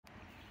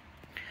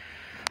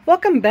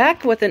Welcome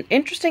back with an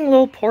interesting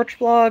little porch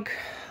vlog.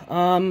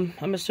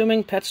 I'm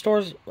assuming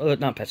farmer's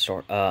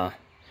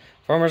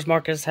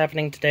market is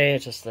happening today.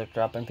 It's just they're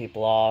dropping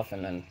people off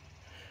and then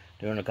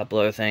doing a couple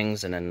other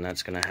things, and then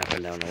that's going to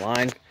happen down the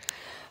line.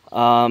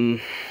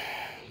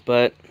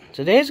 But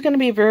today's going to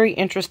be a very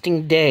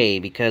interesting day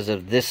because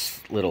of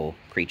this little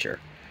creature.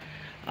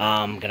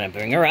 I'm going to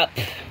bring her up.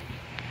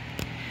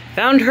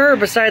 Found her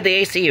beside the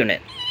AC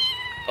unit.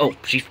 Oh,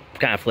 she's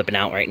kind of flipping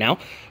out right now.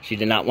 She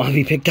did not want to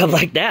be picked up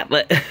like that,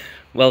 but,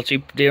 well,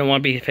 she didn't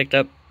want to be picked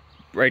up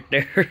right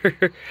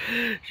there.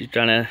 She's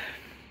trying to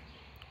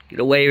get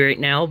away right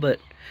now,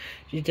 but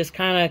she just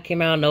kind of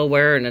came out of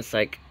nowhere, and it's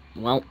like,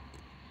 well,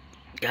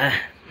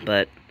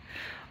 but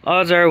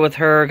odds are with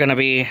her going to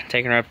be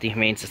taking her up to the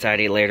Humane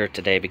Society later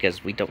today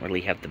because we don't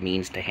really have the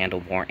means to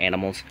handle more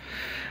animals.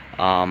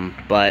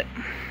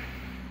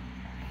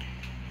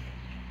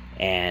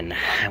 And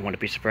I wouldn't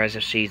be surprised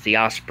if she's the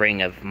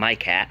offspring of my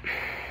cat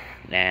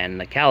and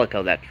the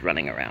calico that's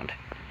running around.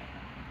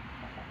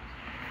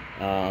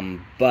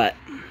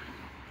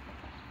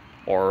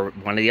 Or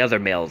one of the other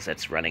males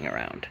that's running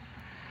around.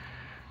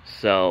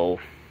 So,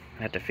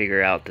 I have to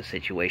figure out the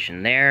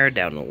situation there,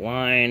 down the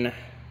line.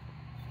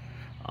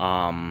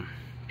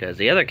 Because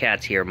the other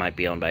cats here might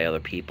be owned by other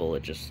people.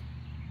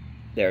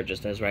 They're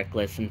just as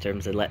reckless in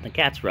terms of letting the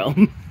cats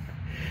roam.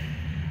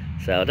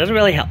 So, it doesn't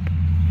really help.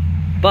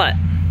 But,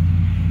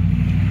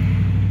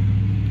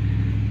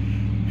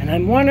 and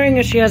I'm wondering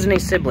if she has any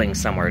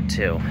siblings somewhere,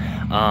 too.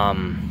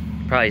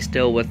 Probably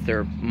still with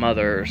their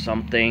mother or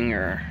something,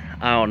 or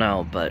I don't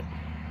know, but...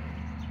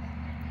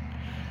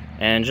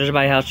 And judging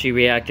by how she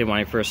reacted when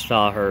I first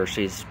saw her,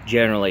 she's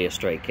generally a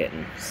stray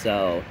kitten,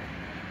 so...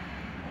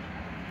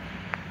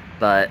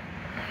 But,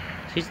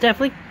 she's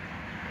definitely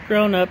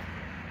grown up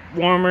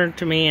warmer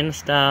to me and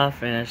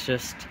stuff, and it's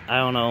just, I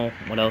don't know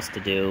what else to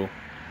do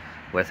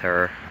with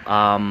her.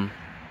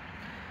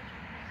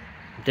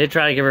 Did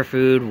try to give her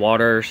food,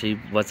 water. She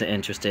wasn't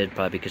interested,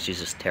 probably because she's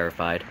just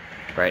terrified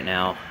right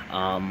now.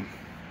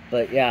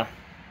 But yeah,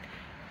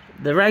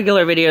 the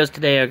regular videos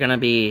today are going to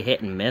be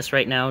hit and miss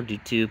right now due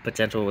to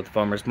potential with the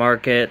farmer's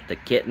market, the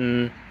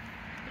kitten,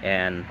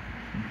 and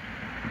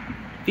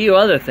a few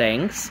other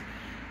things.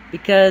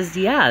 Because,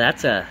 yeah,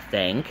 that's a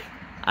thing.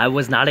 I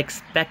was not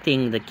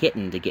expecting the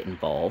kitten to get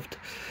involved.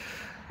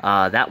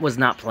 That was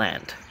not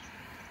planned.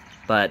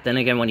 But then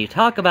again, when you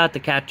talk about the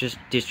cat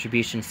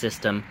distribution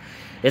system,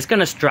 it's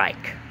gonna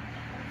strike.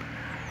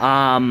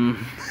 And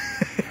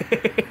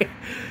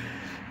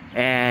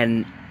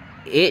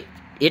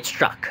it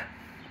struck,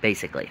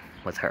 basically,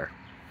 with her.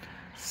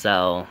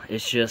 So,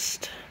 it's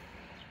just...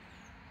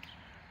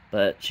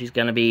 But she's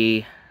gonna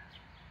be...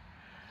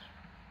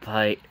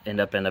 probably end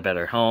up in a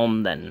better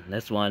home than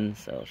this one,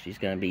 so she's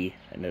gonna be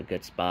in a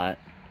good spot.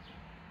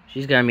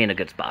 She's gonna be in a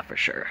good spot for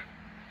sure.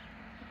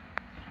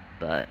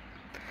 But...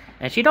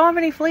 And she don't have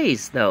any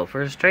fleas, though.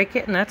 For a stray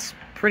kitten, that's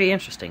pretty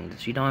interesting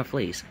that she don't have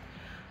fleas.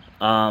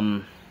 She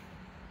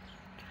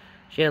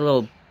had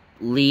little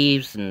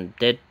leaves and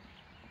dead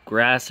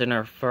grass in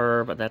her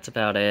fur, but that's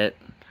about it.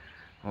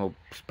 A little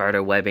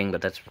spider webbing,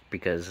 but that's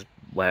because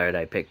when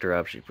I picked her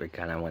up, she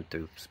kind of went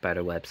through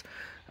spider webs.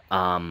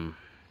 But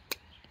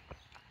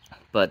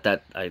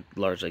that, I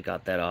largely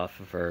got that off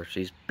of her.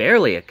 She's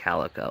barely a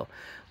calico.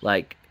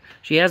 Like,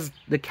 she has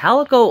the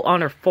calico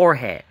on her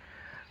forehead.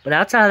 But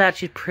outside of that,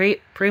 she's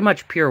pretty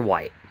much pure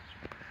white.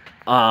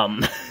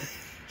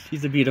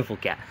 She's a beautiful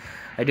cat.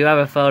 I do have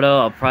a photo.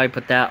 I'll probably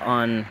put that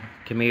on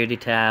community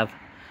tab.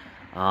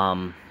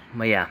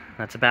 But yeah,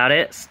 that's about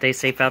it. Stay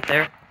safe out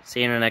there. See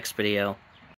you in the next video.